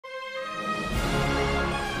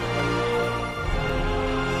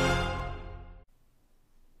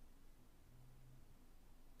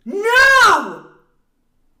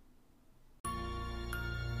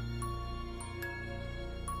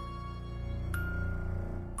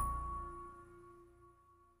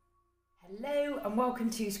and welcome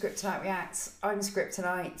to Scriptonite Reacts. I'm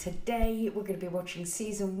Scriptonite. Today we're going to be watching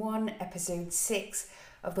Season 1, Episode 6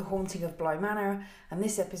 of The Haunting of Bly Manor, and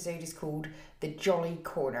this episode is called The Jolly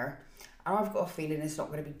Corner. And I've got a feeling it's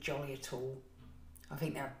not going to be jolly at all. I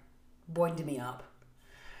think they're winding me up.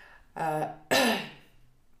 I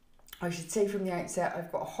should say from the outset,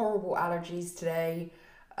 I've got horrible allergies today,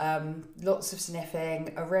 lots of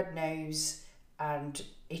sniffing, a red nose, and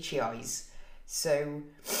itchy eyes. So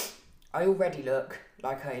I already look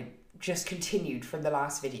like I just continued from the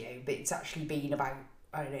last video, but it's actually been about,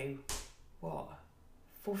 I don't know, what,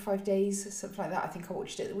 4 or 5 days, or something like that. I think I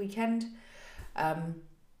watched it at the weekend.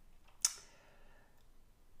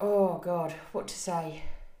 Oh God, what to say?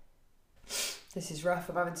 This is rough.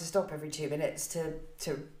 I'm having to stop every 2 minutes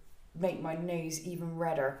to make my nose even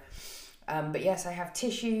redder. But yes, I have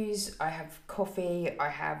tissues, I have coffee, I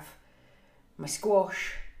have my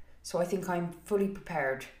squash, so I think I'm fully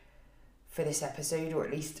prepared for this episode, or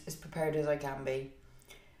at least as prepared as I can be.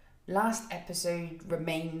 Last episode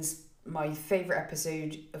remains my favourite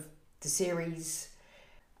episode of the series.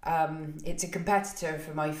 It's a competitor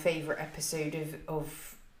for my favourite episode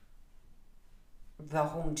of The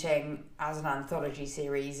Haunting as an anthology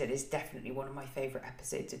series. It is definitely one of my favourite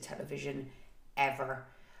episodes of television ever.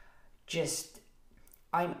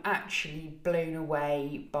 I'm actually blown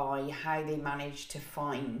away by how they managed to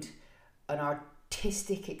find an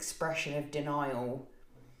artistic expression of denial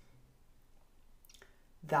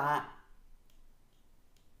that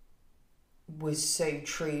was so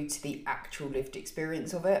true to the actual lived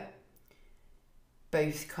experience of it,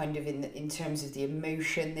 both kind of in terms of the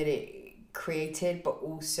emotion that it created, but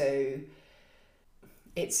also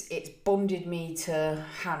it's bonded me to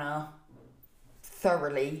Hannah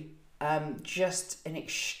thoroughly. Just an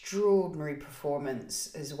extraordinary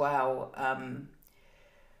performance as well,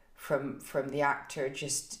 from the actor.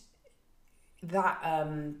 Just that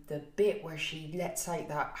the bit where she lets out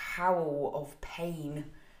that howl of pain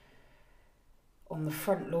on the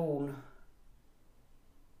front lawn,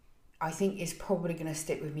 I think is probably going to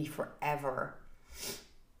stick with me forever.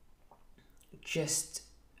 Just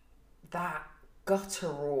that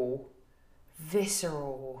guttural,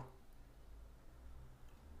 visceral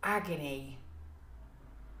agony.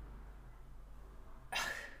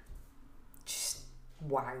 Just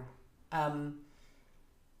wow. And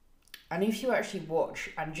if you actually watch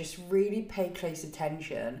and just really pay close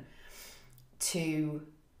attention to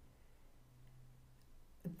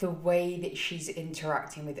the way that she's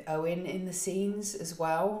interacting with Owen in the scenes as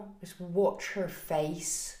well, just watch her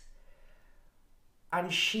face,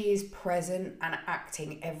 and she is present and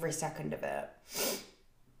acting every second of it.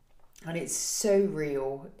 And it's so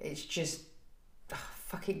real. It's just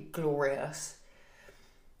fucking glorious.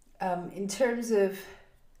 In terms of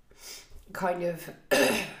kind of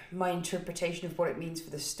my interpretation of what it means for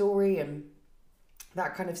the story and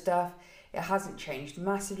that kind of stuff, it hasn't changed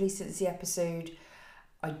massively since the episode.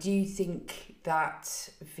 I do think that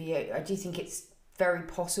I do think it's very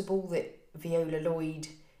possible that Viola Lloyd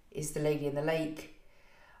is the lady in the lake.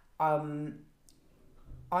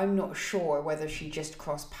 I'm not sure whether she just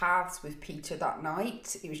crossed paths with Peter that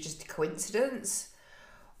night, it was just a coincidence,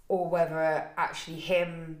 or whether actually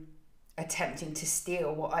him attempting to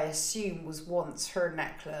steal what I assume was once her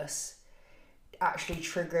necklace actually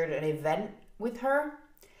triggered an event with her.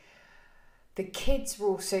 The kids were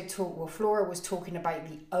also Flora was talking about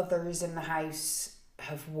the others in the house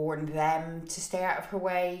have warned them to stay out of her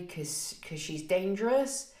way because she's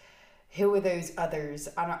dangerous. Who are those others,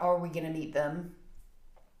 and are we going to meet them?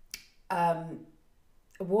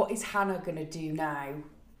 What is Hannah going to do now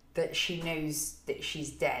that she knows that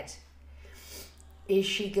she's dead? Is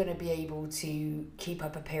she going to be able to keep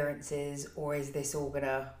up appearances, or is this all going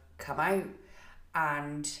to come out?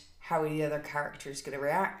 And how are the other characters going to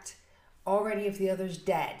react? Are any of the others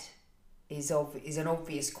dead? Is an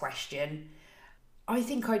obvious question. I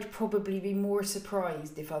think I'd probably be more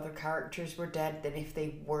surprised if other characters were dead than if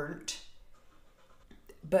they weren't.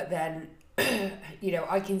 But then, you know,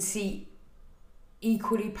 I can see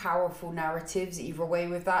equally powerful narratives either way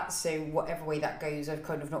with that, so whatever way that goes, I've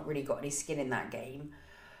kind of not really got any skin in that game.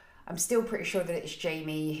 I'm still pretty sure that it's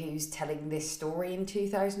Jamie who's telling this story in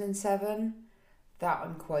 2007. That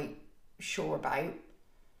I'm quite sure about.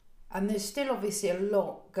 And there's still obviously a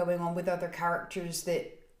lot going on with other characters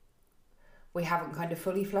that we haven't kind of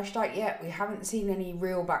fully fleshed out yet. We haven't seen any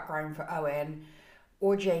real background for Owen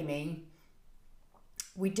or Jamie.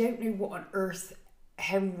 We don't know what on earth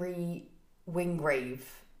Henry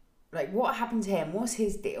Wingrave, like what happened to him, what's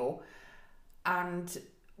his deal? And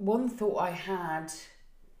one thought I had,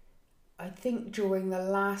 I think during the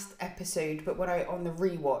last episode, but when on the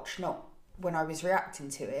rewatch, not when I was reacting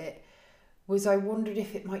to it was I wondered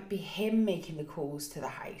if it might be him making the calls to the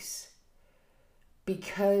house.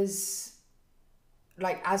 Because,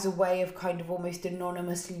 like, as a way of kind of almost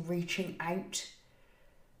anonymously reaching out.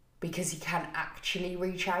 Because he can't actually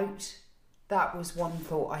reach out. That was one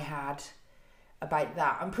thought I had about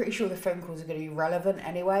that. I'm pretty sure the phone calls are going to be relevant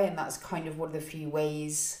anyway, and that's kind of one of the few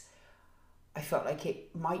ways I felt like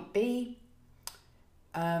it might be.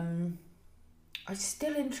 I'm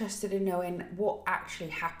still interested in knowing what actually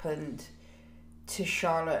happened to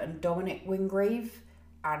Charlotte and Dominic Wingrave,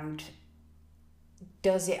 and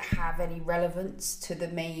does it have any relevance to the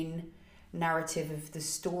main narrative of the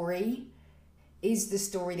story? Is the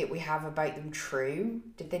story that we have about them true?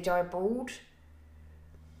 Did they die abroad?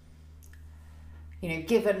 You know,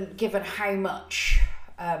 given how much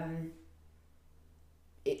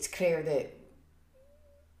it's clear that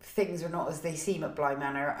things are not as they seem at Bly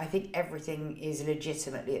Manor, I think everything is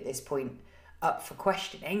legitimately at this point up for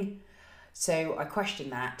questioning. So I question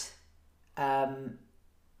that. And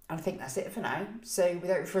I think that's it for now. So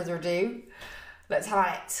without further ado, let's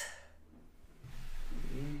have it.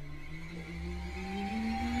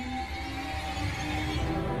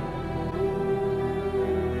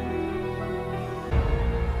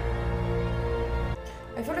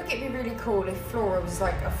 I feel like it'd be really cool if Flora was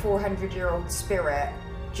like a 400-year-old spirit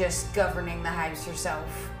just governing the house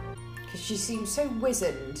herself. Because she seems so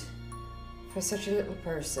wizened for such a little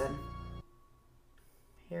person.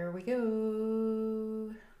 Here we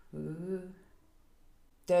go. Ooh.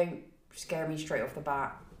 Don't scare me straight off the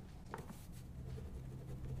bat.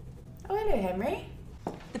 Oh, hello, Henry.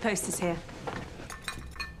 The post is here.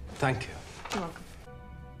 Thank you. You're welcome.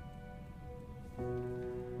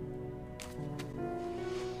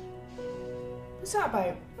 What's that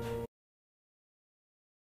about?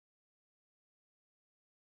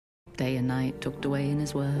 Day and night tucked away in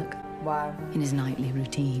his work, Wow. in his nightly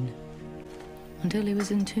routine, until he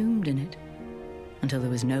was entombed in it, until there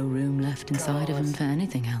was no room left inside of him for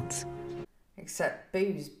anything else. Except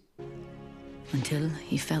booze. Until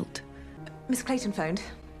he felt. Miss Clayton phoned.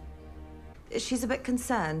 She's a bit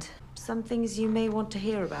concerned. Some things you may want to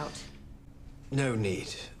hear about. No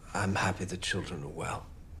need. I'm happy the children are well.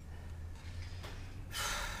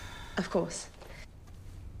 Of course.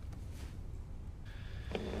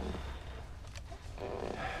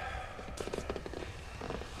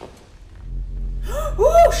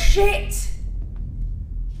 Oh, shit!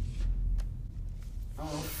 Oh,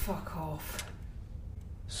 fuck off.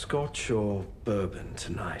 Scotch or bourbon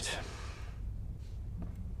tonight?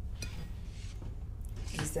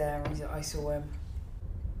 He's there. I saw him.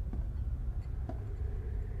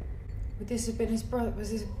 Would this have been his brother?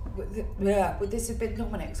 Would this have been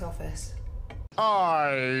Dominic's office? Oh,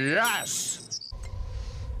 yes!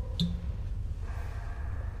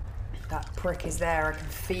 That prick is there.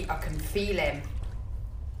 I can feel him.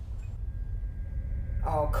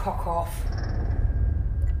 Oh, cock off.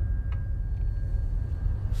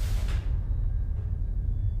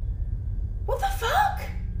 What the fuck?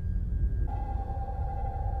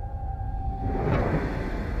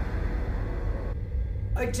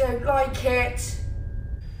 I don't like it.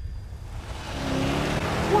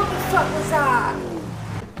 What the fuck was that?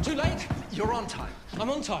 Too late? You're on time. I'm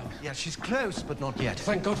on time. Yeah, she's close, but not yet.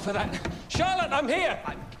 Thank God for that. Charlotte, I'm here!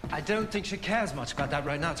 I don't think she cares much about that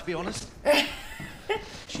right now, to be honest.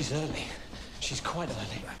 She's early. She's quite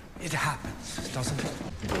early. It happens, doesn't it?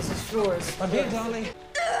 This is Flora's. I'm here, darling.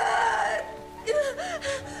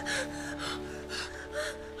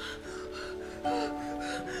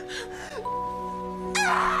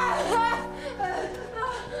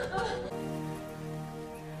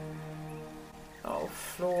 Oh,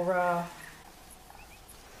 Flora.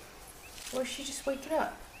 Was she just waking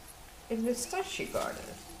up in the statue garden?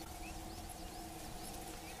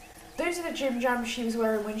 Those are the gym jams she was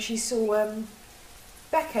wearing when she saw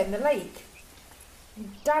Becca in the lake.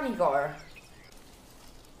 Danny got her.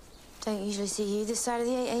 Don't usually see you this side of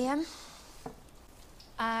the 8 a.m.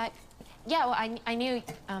 Yeah, well, I knew,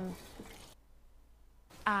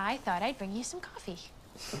 I thought I'd bring you some coffee.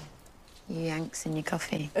 You Yanks in your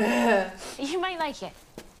coffee. You might like it.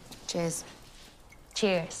 Cheers.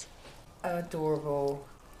 Cheers. Adorable.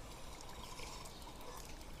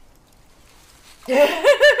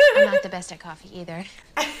 I'm not the best at coffee either.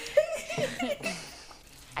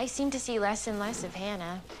 I seem to see less and less of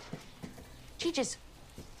Hannah. She just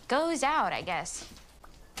goes out, I guess.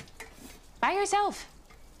 By herself.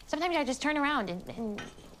 Sometimes I just turn around and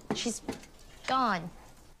she's gone.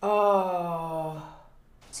 Oh.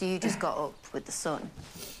 So you just got up with the sun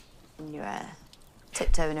and you're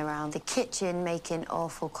tiptoeing around the kitchen making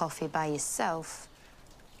awful coffee by yourself,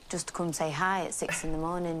 Just to come say hi at 6 in the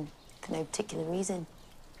morning for no particular reason.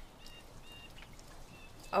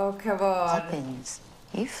 Oh, come on. Poppins,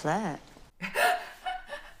 you flirt.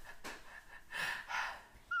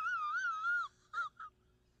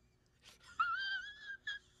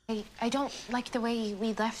 I don't like the way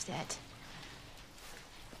we left it.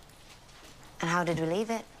 And how did we leave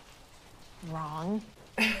it? Wrong.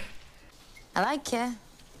 I like you.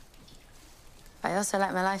 But I also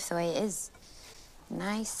like my life the way it is.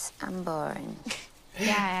 Nice and boring.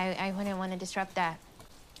 Yeah, I wouldn't want to disrupt that.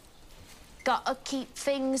 Gotta keep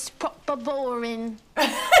things proper boring,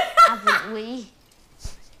 haven't we?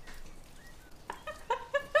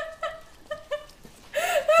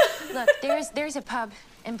 Look, there's a pub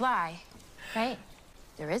in Bly, right?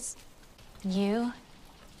 There is? You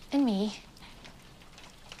and me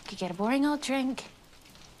could get a boring old drink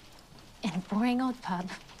in a boring old pub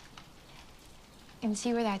and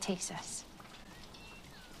see where that takes us.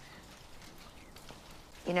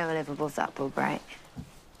 You know I live above that pub, right?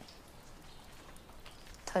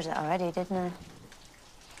 Told you that already, didn't I?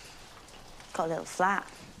 Got a little flat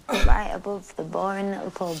right above the boring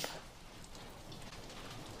little pub.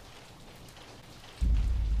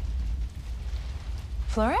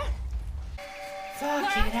 Flora?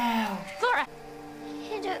 Fucking hell. Flora!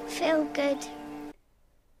 I don't feel good.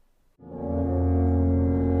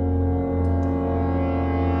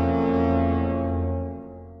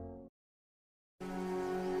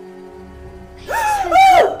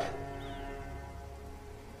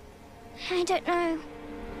 I don't know.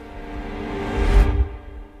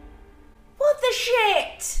 What the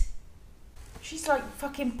shit? She's like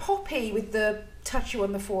fucking Poppy with the tattoo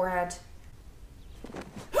on the forehead.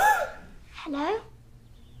 Hello?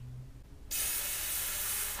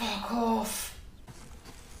 Fuck off.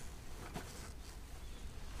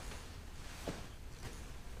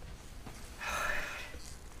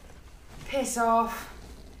 Piss off.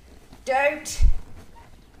 Don't.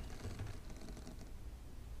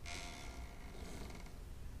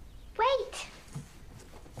 Wait.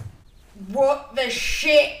 What the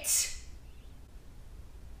shit?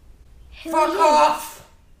 Who Fuck are you? off.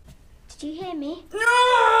 Did you hear me?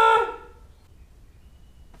 No!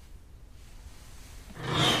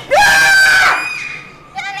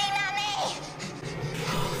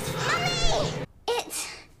 It's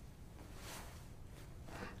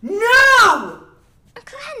No!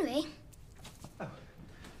 Uncle Henry.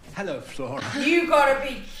 Hello, Flora. You gotta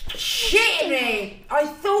be shitting me. I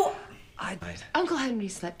thought... Uncle Henry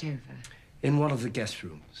slept over. In one of the guest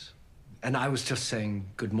rooms. And I was just saying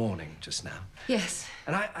good morning just now. Yes.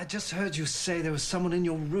 And I just heard you say there was someone in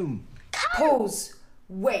your room. Pause.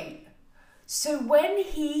 Wait. So when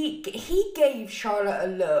he gave Charlotte a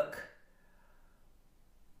look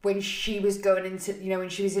when she was going into, you know, when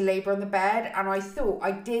she was in labour on the bed, and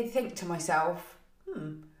I did think to myself,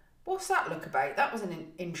 what's that look about? That was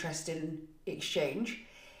an interesting exchange.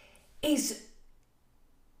 Is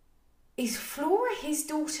Flora his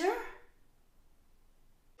daughter?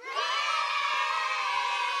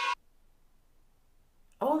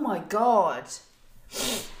 Oh my God.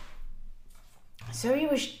 So he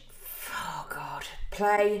was, oh God,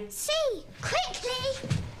 play. See,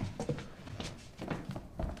 quickly.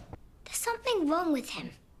 There's something wrong with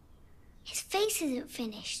him. His face isn't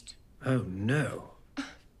finished. Oh, no.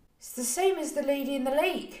 It's the same as the lady in the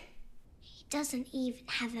lake. He doesn't even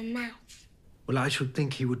have a mouth. Well, I should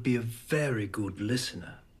think he would be a very good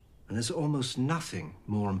listener. And there's almost nothing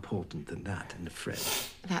more important than that in a friend.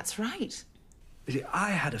 That's right. You see,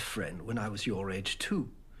 I had a friend when I was your age, too.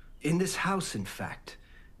 In this house, in fact.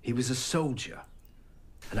 He was a soldier.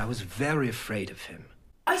 And I was very afraid of him.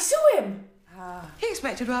 I saw him. He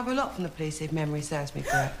expected rather a lot from the police, if memory serves me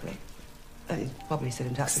correctly. He's probably still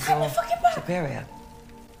in touch with Stand your the fucking back. superior.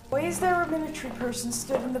 Why is there a military person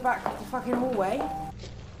stood in the back of the fucking hallway?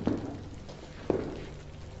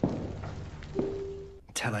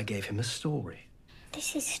 Till I gave him a story.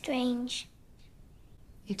 This is strange.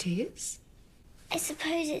 It is? I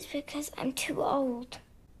suppose it's because I'm too old.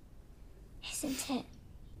 Isn't it?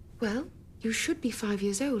 Well, you should be 5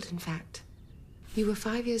 years old, in fact. You were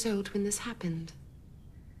 5 years old when this happened.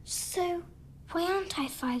 So, why aren't I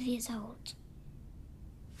 5 years old?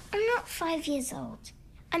 I'm not 5 years old.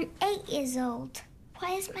 I'm 8 years old.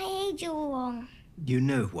 Why is my age all wrong? You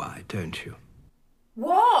know why, don't you?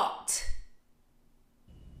 What?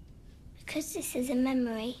 Because this is a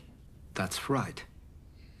memory. That's right.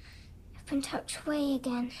 I've been tucked away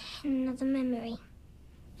again in another memory.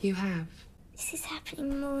 You have. This is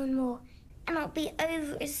happening more and more, and I'll be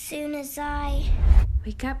over as soon as I...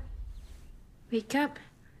 Wake up. Wake up.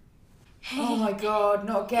 Oh my God,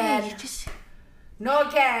 not again. Hey, just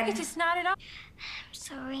Not again. It's just not at all. I'm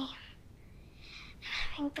sorry. I'm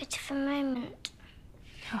having a bit of a moment.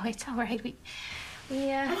 Oh, it's all right. We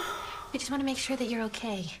just want to make sure that you're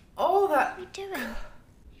okay. Oh, that... What are you doing?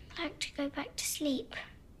 I'd like to go back to sleep.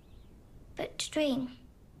 But to dream.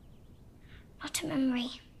 Not a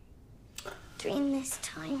memory. Dream this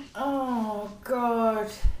time. Oh, God.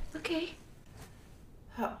 Okay.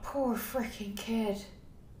 That poor freaking kid.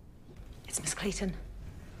 It's Miss Clayton.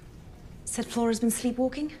 Said Flora's been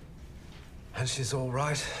sleepwalking? And she's all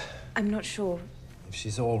right? I'm not sure. If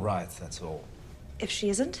she's all right, that's all. If she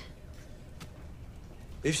isn't?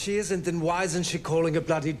 If she isn't, then why isn't she calling a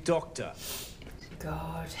bloody doctor?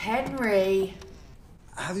 God, Henry.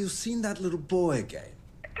 Have you seen that little boy again?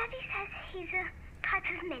 Daddy says he's a type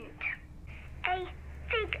of mint. A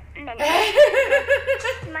fig mint.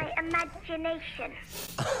 My imagination.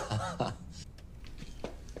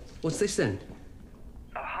 What's this then?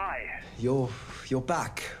 Hi. You're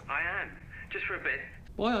back. I am. Just for a bit.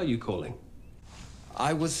 Why are you calling?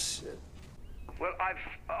 I was... Well, I've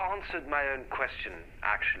answered my own question,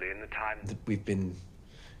 actually, in the time that we've been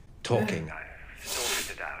talking. I've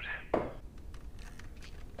sorted it out.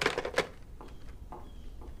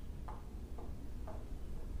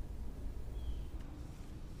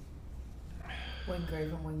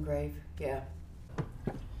 Wingrave and Wingrave, yeah.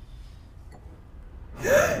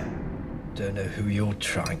 Don't know who you're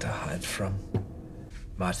trying to hide from.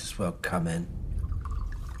 Might as well come in.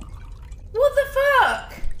 What the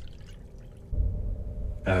fuck?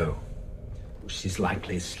 Oh. She's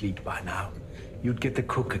likely asleep by now. You'd get the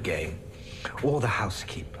cook again. Or the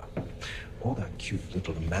housekeeper. Or that cute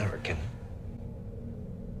little American.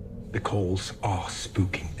 The calls are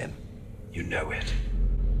spooking them. You know it.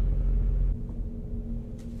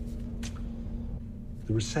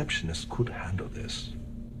 The receptionist could handle this.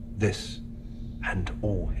 This and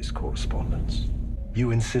all his correspondence. You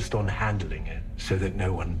insist on handling it so that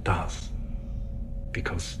no one does.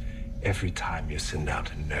 Because every time you send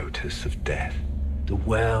out a notice of death, the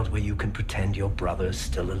world where you can pretend your brother's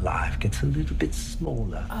still alive gets a little bit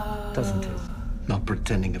smaller, doesn't it? Not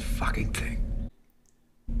pretending a fucking thing.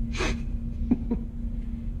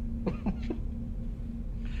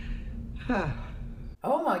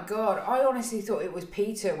 Oh my God, I honestly thought it was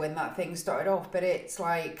Peter when that thing started off, but it's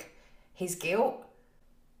like his guilt.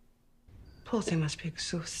 Poor thing must be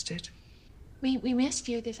exhausted. We missed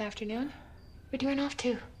you this afternoon. Where'd you run off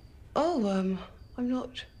to? Oh, I'm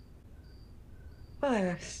not... Well,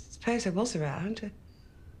 I suppose I was around.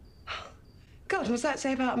 God, what's that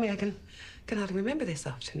say about me? I can hardly remember this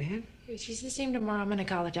afternoon. She's the same tomorrow. I'm gonna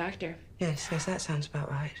call a doctor. Yes, that sounds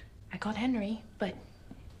about right. I called Henry, but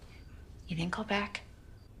he didn't call back.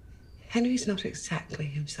 Henry's not exactly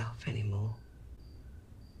himself anymore.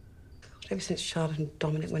 God, ever since Charlotte and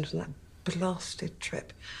Dominic went on that blasted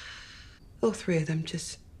trip, all three of them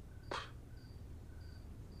just...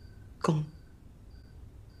 gone.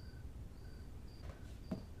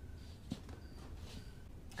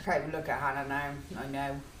 I can't even look at Hannah now. I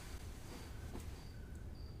know.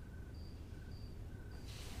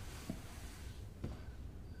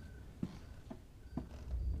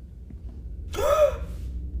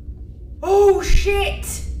 Oh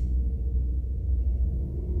shit!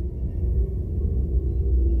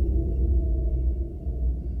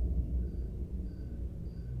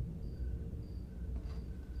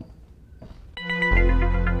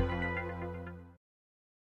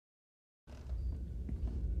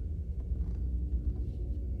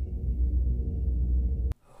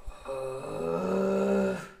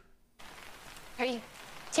 Are you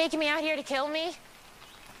taking me out here to kill me?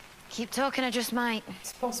 Keep talking, I just might.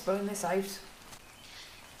 It's possible in this house.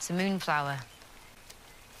 It's a moonflower.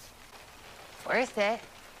 Worth it.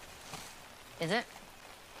 Is it?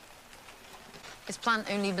 This plant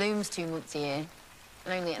only blooms 2 months a year,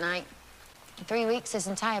 and only at night. In 3 weeks, this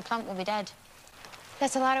entire plant will be dead.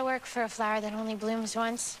 That's a lot of work for a flower that only blooms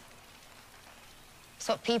once. It's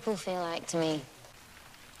what people feel like to me.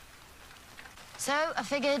 So I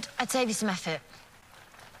figured I'd save you some effort.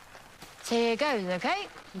 So here goes, okay?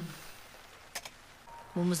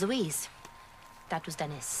 Mum was Louise. Dad was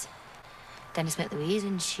Dennis. Dennis met Louise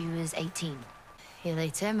when she was 18. A year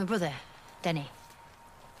later, my brother, Denny.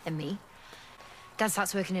 Then me. Dad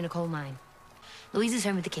starts working in a coal mine. Louise is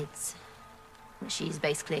home with the kids. She's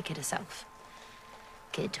basically a kid herself.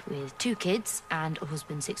 Kid with 2 kids and a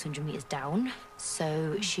husband 600 meters down.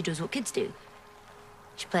 So she does what kids do.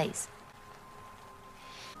 She plays.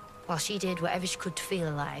 While she did whatever she could to feel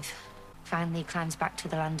alive, finally climbs back to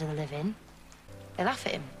the land of the living, they laugh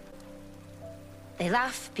at him. They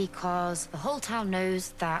laugh because the whole town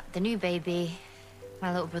knows that the new baby,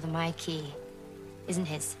 my little brother Mikey, isn't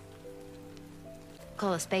his.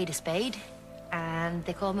 Call a spade, and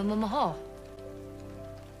they call my mum a whore.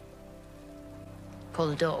 Call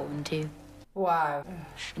the daughter one too. Wow.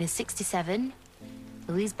 And in '67,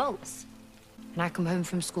 Lily's bolts. And I come home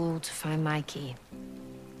from school to find my key.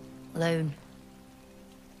 Alone.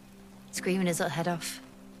 Screaming his little head off.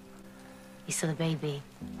 He's still a baby.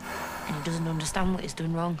 And he doesn't understand what he's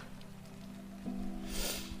done wrong.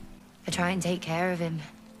 I try and take care of him.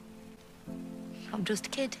 I'm just a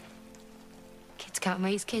kid. Kids can't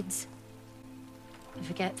raise kids. They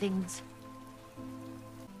forget things.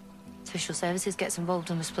 Special services gets involved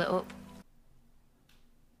and we split up.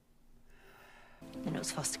 Then it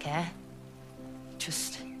was foster care.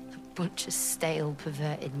 Just a bunch of stale,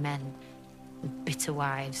 perverted men with bitter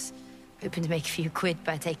wives, hoping to make a few quid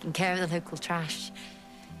by taking care of the local trash.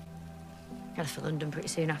 I left for London pretty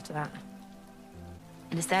soon after that.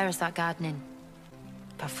 And it's there I start gardening.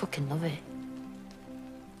 But I fucking love it.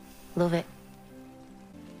 Love it.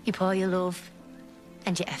 You pour your love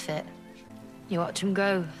and your effort. You watch them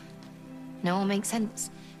grow. And it all makes sense.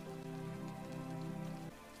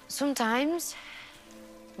 Sometimes,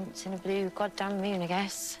 once in a blue goddamn moon, I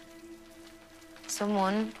guess,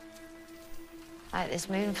 someone like this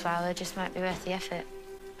moonflower just might be worth the effort.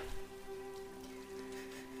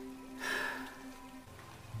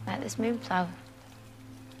 Like this moonflower.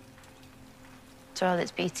 It's where all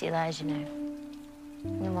its beauty lies, you know.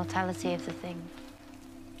 In the mortality of the thing.